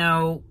 you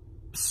know,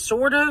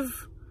 sort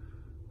of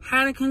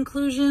had a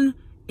conclusion,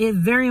 it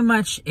very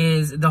much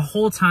is the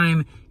whole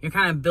time you're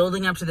kind of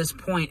building up to this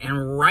point,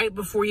 and right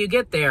before you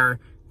get there,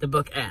 the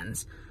book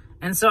ends.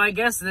 And so I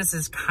guess this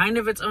is kind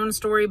of its own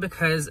story,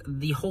 because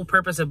the whole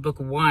purpose of book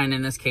 1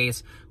 in this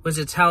case was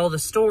to tell the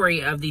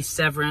story of these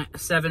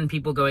 7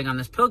 people going on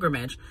this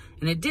pilgrimage.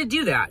 And it did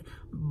do that,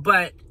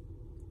 but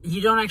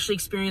you don't actually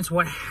experience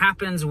what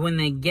happens when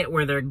they get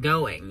where they're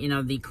going. You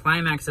know, the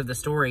climax of the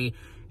story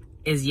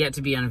is yet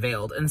to be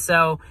unveiled. And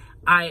so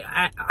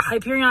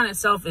Hyperion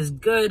itself is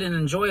good and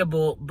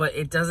enjoyable, but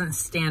it doesn't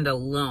stand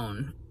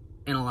alone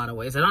in a lot of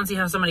ways. I don't see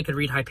how somebody could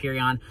read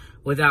Hyperion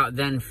without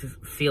then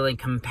feeling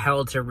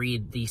compelled to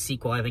read the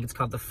sequel. I think it's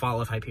called The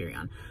Fall of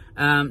Hyperion.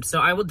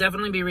 So I will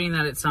definitely be reading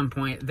that at some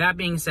point. That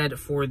being said,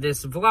 for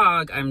this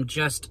vlog, I'm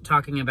just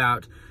talking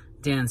about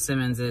Dan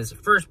Simmons'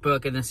 first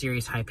book in the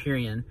series,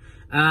 Hyperion.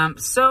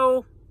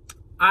 So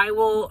I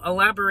will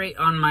elaborate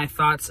on my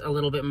thoughts a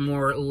little bit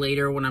more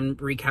later when I'm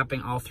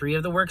recapping all 3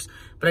 of the works,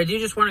 but I do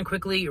just want to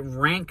quickly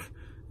rank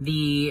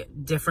the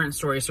different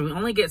stories. So we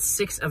only get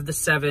 6 of the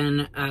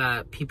 7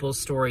 people's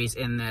stories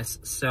in this.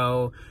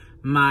 So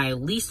my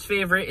least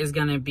favorite is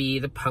going to be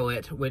The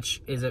Poet,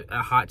 which is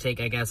a hot take,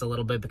 I guess, a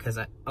little bit, because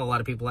a lot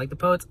of people like The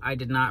Poets. I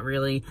did not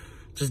really,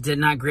 just did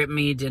not grip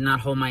me, did not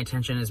hold my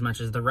attention as much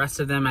as the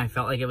rest of them. I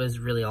felt like it was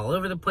really all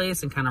over the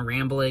place and kind of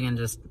rambling and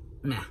just,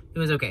 meh, it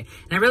was okay.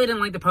 And I really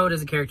didn't like The Poet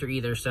as a character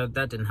either, so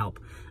that didn't help.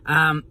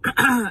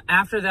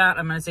 After that,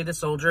 I'm going to say The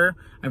Soldier.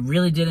 I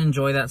really did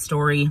enjoy that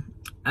story,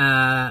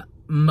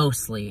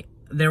 mostly.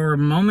 There were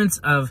moments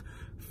of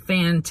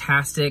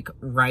fantastic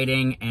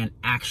writing and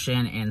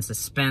action and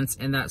suspense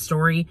in that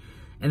story,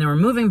 and there were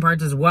moving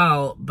parts as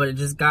well, but it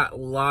just got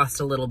lost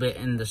a little bit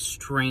in the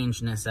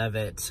strangeness of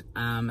it,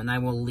 and I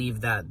will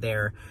leave that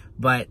there.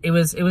 But it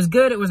was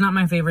good. It was not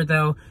my favorite,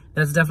 though.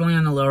 That's definitely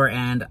on the lower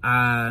end.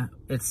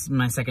 It's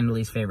my second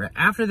least favorite.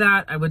 After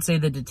that, I would say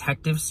the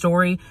detective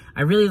story.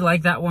 I really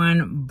like that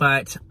one,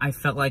 but I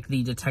felt like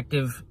the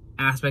detective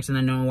aspects and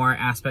the noir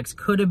aspects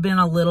could have been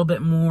a little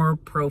bit more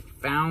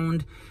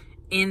profound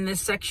in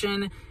this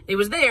section. It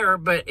was there,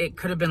 but it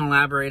could have been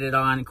elaborated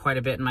on quite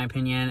a bit, in my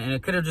opinion, and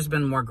it could have just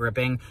been more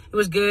gripping. It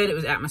was good, it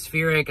was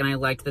atmospheric, and I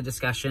liked the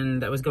discussion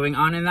that was going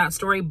on in that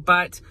story,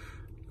 but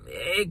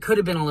it could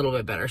have been a little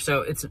bit better.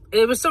 So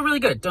it was still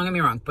really good, don't get me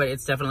wrong, but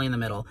it's definitely in the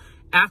middle.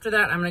 After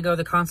that, I'm going to go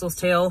The Consul's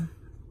Tale.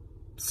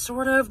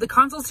 Sort of. The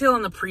Consul's Tale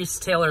and The Priest's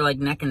Tale are like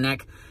neck and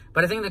neck,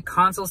 but I think The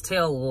Consul's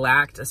Tale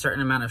lacked a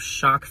certain amount of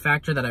shock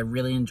factor that I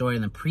really enjoyed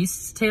in The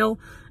Priest's Tale.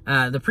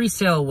 The Priest's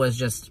Tale was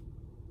just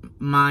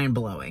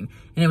mind-blowing,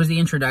 and it was the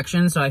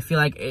introduction, so I feel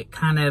like it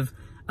kind of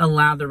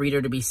allowed the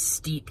reader to be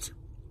steeped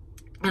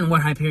in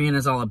what Hyperion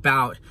is all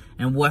about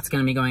and what's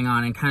going to be going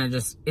on, and kind of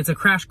just, it's a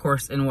crash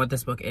course in what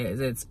this book is.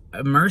 It's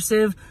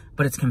immersive,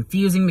 but it's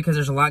confusing because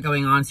there's a lot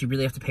going on, so you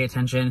really have to pay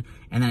attention,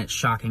 and then it's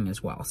shocking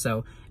as well.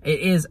 So it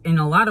is, in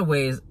a lot of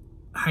ways,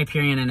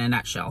 Hyperion in a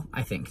nutshell,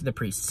 I think, The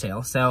Priest's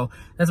Tale. So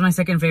that's my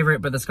second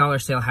favorite, but The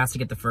Scholar's Tale has to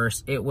get the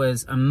first. It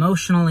was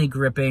emotionally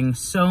gripping,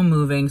 so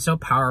moving, so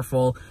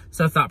powerful,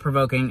 so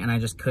thought-provoking, and I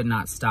just could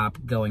not stop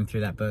going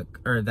through that book,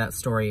 or that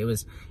story. It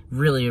was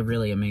really,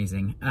 really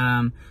amazing.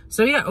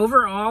 So yeah,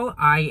 overall,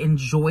 I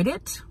enjoyed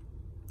it.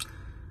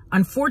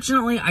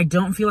 Unfortunately, I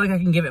don't feel like I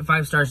can give it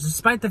 5 stars,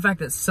 despite the fact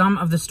that some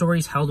of the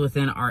stories held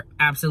within are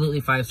absolutely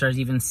 5 stars,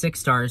 even 6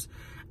 stars.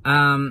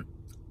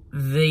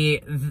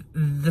 The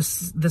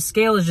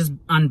scale is just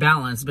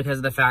unbalanced because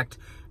of the fact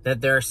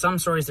that there are some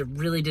stories that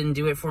really didn't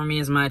do it for me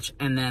as much,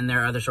 and then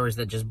there are other stories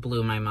that just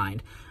blew my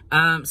mind. So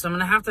I'm going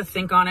to have to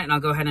think on it, and I'll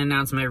go ahead and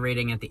announce my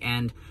rating at the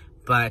end.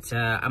 but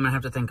I'm gonna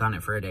have to think on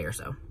it for a day or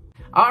so.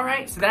 All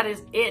right, so that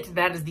is it.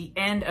 That is the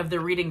end of the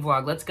reading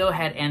vlog. Let's go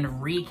ahead and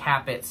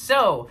recap it.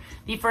 So,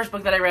 the first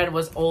book that I read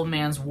was Old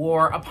Man's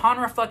War. Upon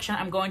reflection,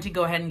 I'm going to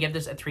go ahead and give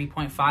this a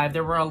 3.5.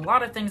 There were a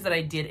lot of things that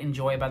I did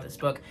enjoy about this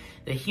book.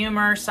 The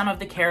humor, some of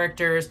the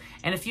characters,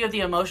 and a few of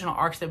the emotional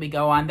arcs that we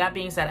go on. That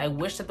being said, I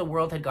wish that the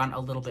world had gone a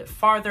little bit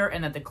farther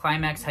and that the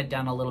climax had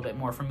done a little bit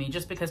more for me,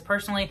 just because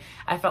personally,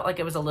 I felt like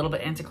it was a little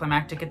bit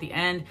anticlimactic at the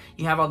end.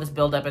 You have all this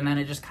buildup and then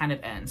it just kind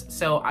of ends.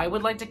 So I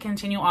would like to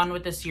continue on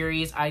with the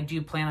series. I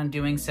do plan on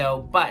doing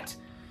so, but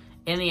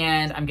in the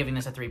end, I'm giving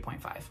this a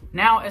 3.5.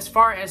 Now, as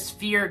far as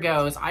fear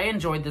goes, I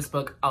enjoyed this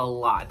book a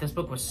lot. This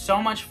book was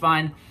so much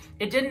fun.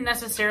 It didn't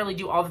necessarily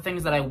do all the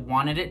things that I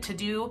wanted it to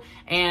do,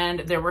 and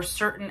there were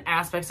certain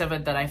aspects of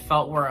it that I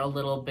felt were a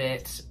little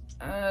bit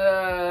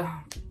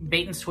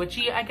bait and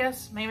switchy, I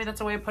guess. Maybe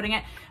that's a way of putting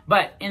it.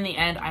 But in the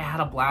end, I had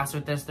a blast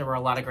with this. There were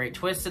a lot of great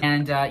twists.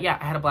 And yeah,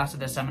 I had a blast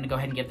with this, so I'm going to go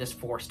ahead and give this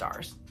 4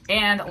 stars.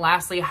 And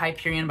lastly,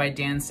 Hyperion by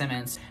Dan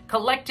Simmons.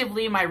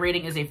 Collectively, my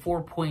rating is a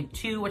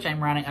 4.2, which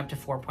I'm rounding up to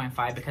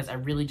 4.5 because I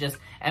really just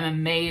am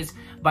amazed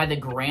by the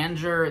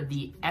grandeur,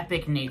 the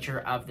epic nature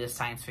of this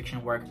science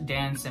fiction work.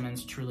 Dan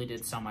Simmons truly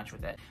did so much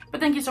with it. But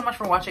thank you so much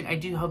for watching. I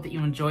do hope that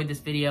you enjoyed this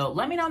video.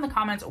 Let me know in the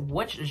comments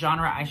which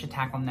genre I should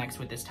tackle next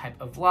with this type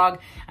of vlog.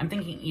 I'm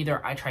thinking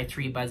either I try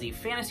 3 buzzy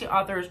fantasy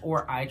authors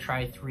or I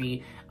try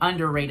 3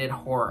 underrated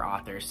horror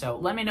authors. So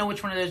let me know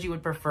which one of those you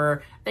would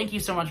prefer. Thank you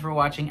so much for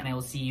watching, and I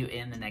will see you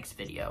in the next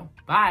video.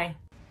 Bye!